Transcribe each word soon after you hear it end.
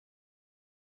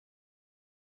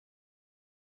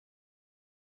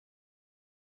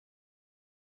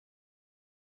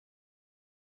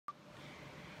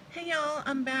Hey y'all,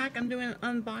 I'm back. I'm doing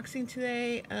an unboxing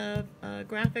today of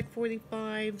Graphic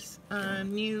 45's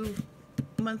new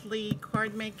monthly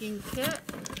card making kit.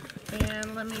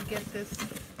 And let me get this.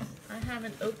 I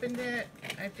haven't opened it.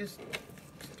 I just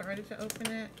started to open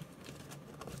it.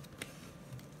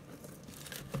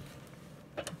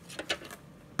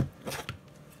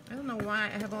 I don't know why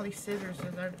I have all these scissors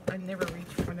because I never reach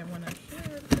for them when I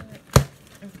should. But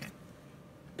okay.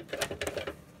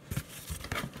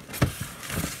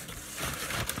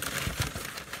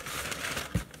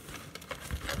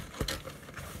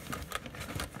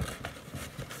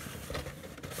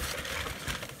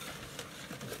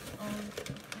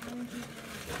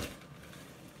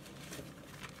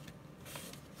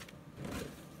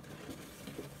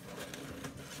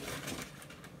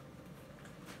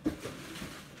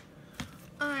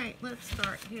 Alright, let's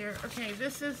start here. Okay,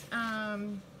 this is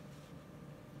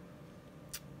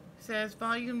says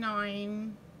volume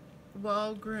 9,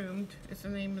 Well Groomed is the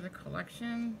name of the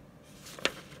collection.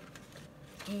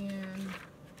 And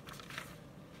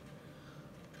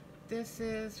this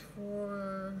is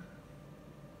for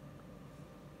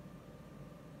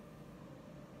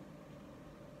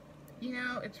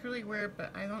it's really weird, but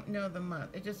I don't know the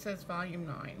month. It just says volume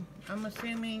 9. I'm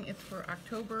assuming it's for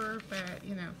October, but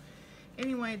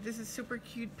anyway, this is super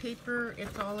cute paper.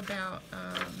 It's all about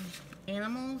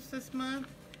animals this month,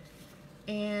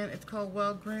 and it's called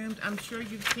Well Groomed. I'm sure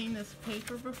you've seen this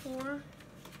paper before.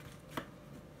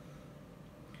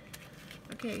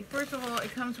 Okay, first of all,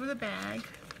 it comes with a bag.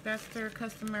 That's their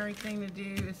customary thing to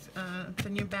do. It's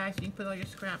in your bag, so you can put all your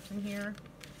scraps in here.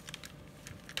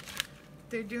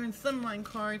 They're doing slimline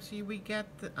cards, so we get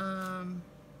the,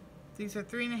 these are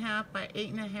 3.5 by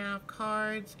 8.5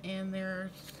 cards, and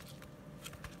there's,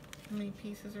 how many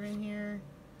pieces are in here?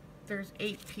 There's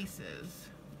 8 pieces.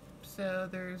 So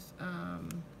there's, I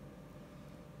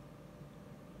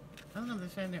don't know if they're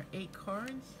saying there are 8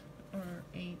 cards or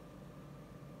 8.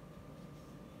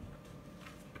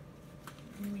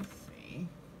 Let me see.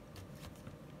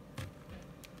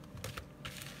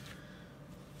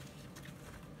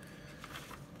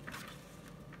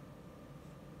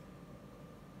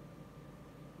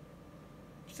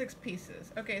 Six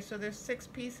pieces. Okay, so there's 6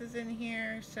 pieces in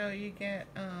here, so you get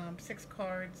 6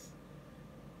 cards,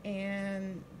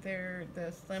 and they're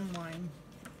the slimline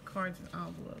cards and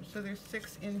envelopes. So there's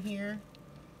 6 in here.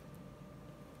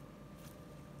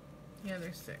 Yeah,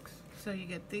 there's 6. So you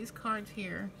get these cards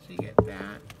here, so you get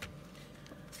that.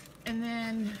 And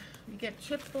then you get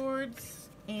chipboards,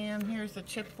 and here's the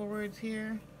chipboards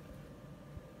here.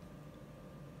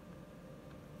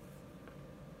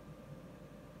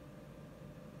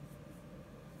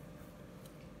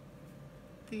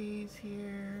 These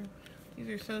here, these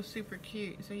are so super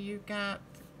cute. So you've got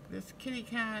this kitty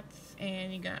cats,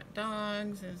 and you got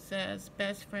dogs. It says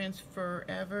best friends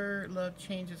forever, love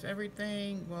changes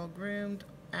everything, well groomed,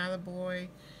 attaboy,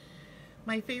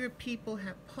 my favorite people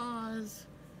have paws,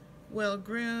 well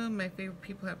groomed, my favorite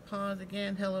people have paws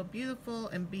again, hello beautiful,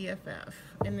 and BFF.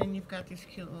 And then you've got these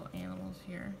cute little animals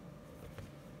here.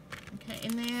 Okay,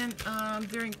 and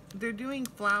then they're doing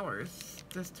flowers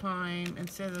this time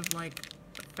instead of like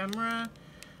ephemera,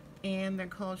 and they're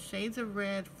called Shades of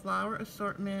Red Flower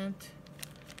Assortment,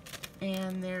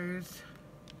 and there's,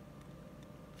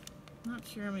 not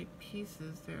sure how many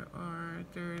pieces there are.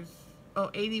 There's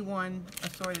 81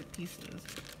 assorted pieces.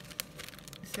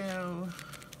 So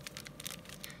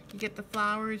you get the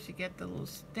flowers, you get the little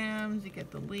stems, you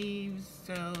get the leaves,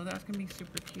 so that's gonna be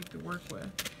super cute to work with.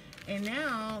 And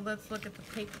now let's look at the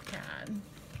paper pad.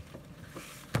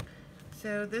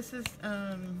 So this is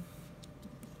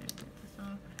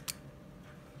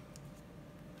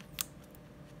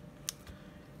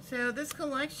so this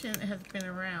collection has been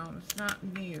around. It's not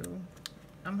new.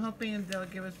 I'm hoping they'll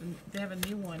give us, they have a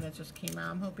new one that just came out.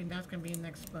 I'm hoping that's going to be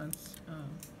next month's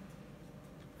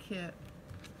kit.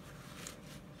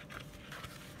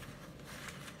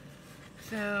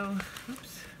 So,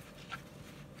 oops.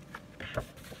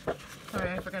 Sorry,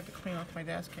 I forgot to clean off my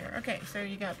desk here. Okay, so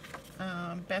you got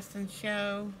Best in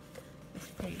Show, this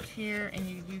page here, and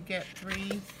you get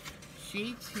 3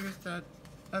 sheets. Here's the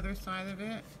other side of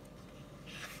it.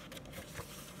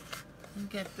 You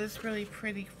get this really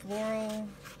pretty floral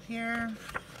here,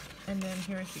 and then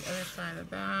here's the other side of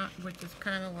that, which is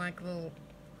kind of like a little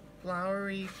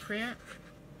flowery print,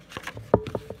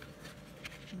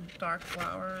 dark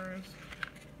flowers.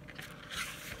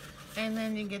 And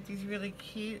then you get these really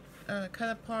cute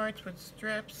cut aparts with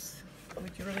strips,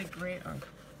 which are really great on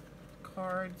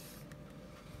cards.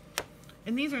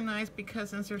 And these are nice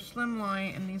because since they're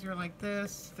slimline and these are like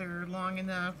this, they're long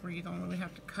enough where you don't really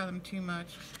have to cut them too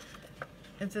much.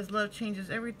 It says love changes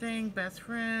everything, best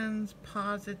friends,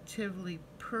 positively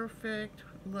perfect,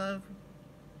 love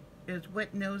is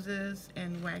wet noses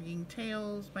and wagging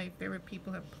tails, my favorite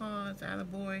people have paws,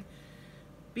 attaboy,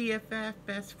 BFF,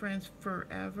 best friends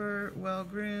forever, well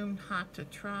groomed, hot to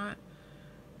trot,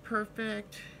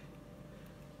 perfect.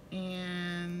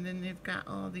 And then they've got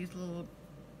all these little,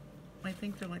 I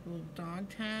think they're like little dog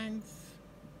tags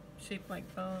shaped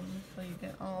like bones, so you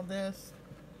get all this.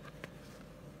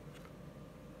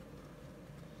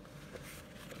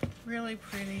 Really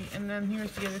pretty. And then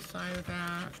here's the other side of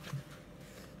that.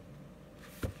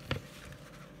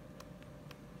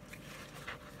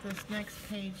 This next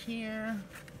page here,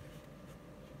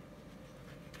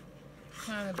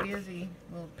 kind of busy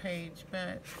little page,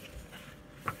 but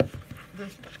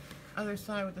this other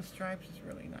side with the stripes is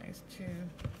really nice too.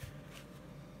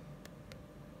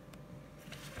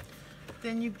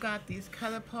 Then you've got these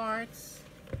cut aparts,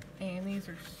 and these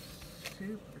are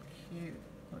super cute.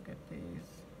 Look at these.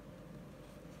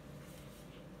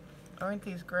 Aren't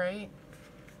these great?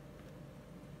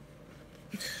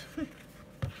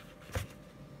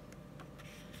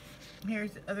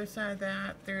 Here's the other side of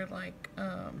that. They're like,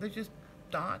 they're just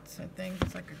dots, I think.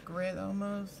 It's like a grid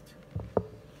almost.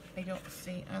 I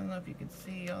don't know if you can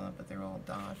see all of it, but they're all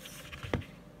dots.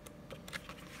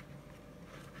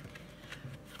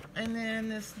 And then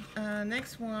this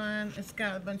next one, it's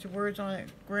got a bunch of words on it.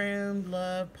 Groomed,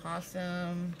 love,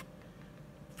 possum,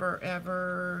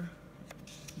 forever,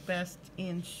 best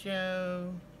in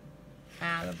show,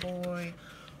 attaboy.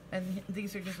 And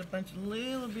these are just a bunch of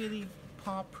little bitty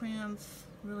paw prints.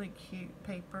 Really cute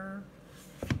paper.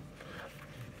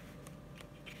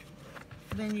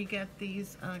 Then you get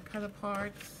these cut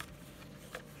aparts.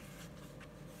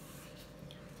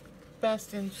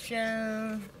 Best in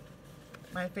show.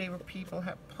 My favorite people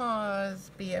have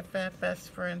paws. BFF,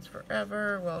 best friends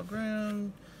forever. Well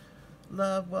groomed.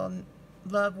 Love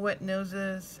wet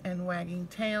noses and wagging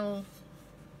tails.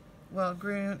 Well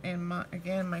groomed. And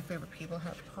again, my favorite people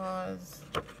have paws.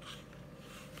 So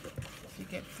you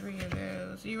get 3 of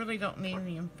those. You really don't need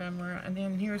the ephemera. And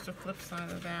then here's the flip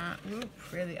side of that. Ooh,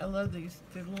 pretty. I love these.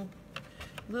 They're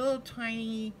little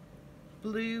tiny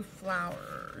blue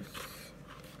flowers.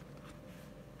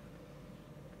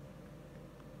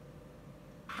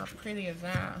 How pretty is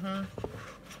that, huh?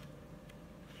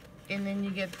 And then you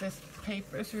get this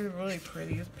paper. This is really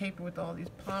pretty. This paper with all these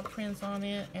paw prints on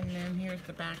it. And then here's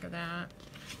the back of that.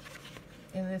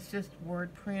 And it's just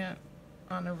word print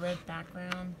on a red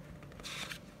background.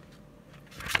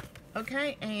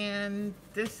 Okay, and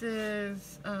this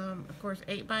is, of course,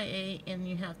 8 by 8, and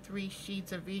you have 3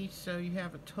 sheets of each, so you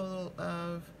have a total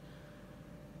of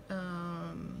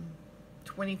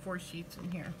 24 sheets in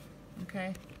here.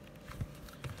 Okay.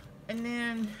 And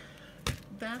then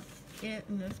that's it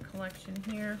in this collection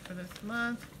here for this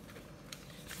month.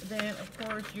 Then, of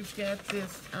course, you get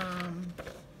this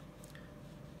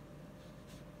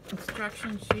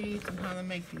instruction sheets on how to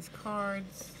make these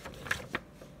cards.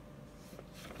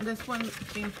 This one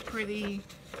seems pretty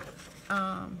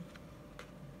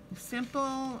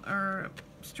simple, or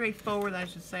straightforward, I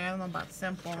should say. I don't know about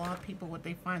simple. A lot of people, what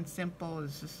they find simple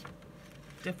is just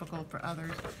difficult for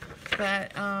others.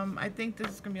 But I think this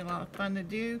is going to be a lot of fun to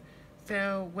do.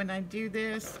 So when I do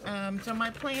this, so my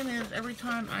plan is every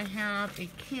time I have a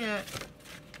kit,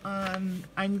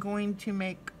 I'm going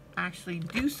to actually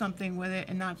do something with it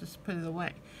and not just put it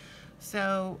away.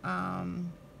 So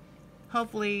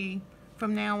hopefully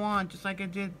from now on, just like I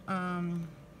did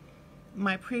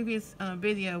my previous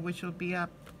video, which will be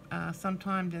up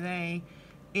sometime today,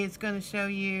 it's going to show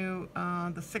you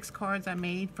the 6 cards I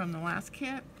made from the last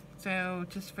kit. So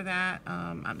just for that,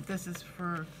 this is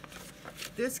for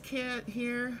this kit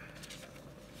here.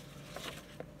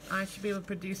 I should be able to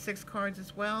produce 6 cards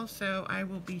as well, so I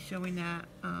will be showing that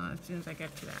as soon as I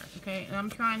get to that. Okay, and I'm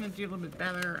trying to do a little bit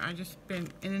better. I've just been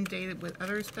inundated with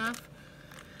other stuff,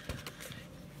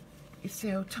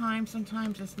 so time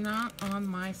sometimes is not on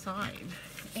my side.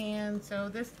 And so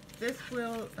this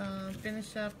will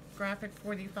finish up graphic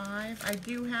 45. I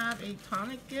do have a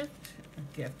tonic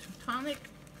tonic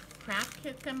craft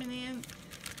kit coming in.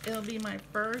 It'll be my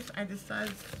first. I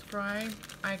decided to subscribe.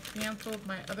 I canceled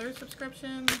my other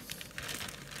subscriptions.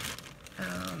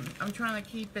 I'm trying to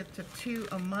keep it to 2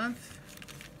 a month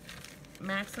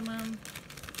maximum.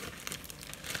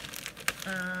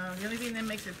 The only thing that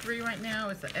makes it 3 right now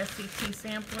is the SCT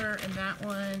sampler, and that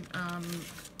one,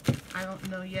 I don't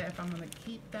know yet if I'm going to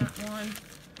keep that one.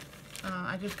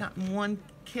 I just got 1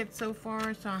 kit so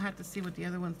far, so I'll have to see what the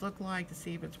other ones look like to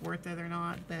see if it's worth it or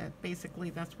not, but basically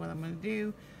that's what I'm going to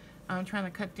do. I'm trying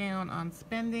to cut down on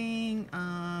spending.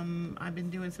 I've been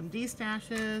doing some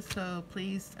destashes, so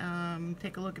please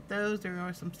take a look at those. There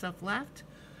are some stuff left.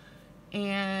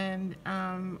 And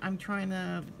I'm trying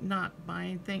to not buy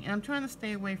anything. And I'm trying to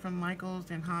stay away from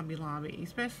Michael's and Hobby Lobby,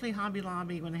 especially Hobby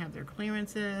Lobby when they have their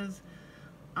clearances.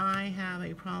 I have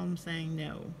a problem saying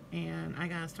no, and I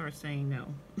gotta start saying no.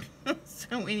 So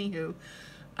anywho,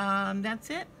 that's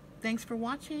it. Thanks for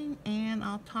watching, and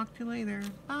I'll talk to you later.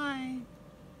 Bye.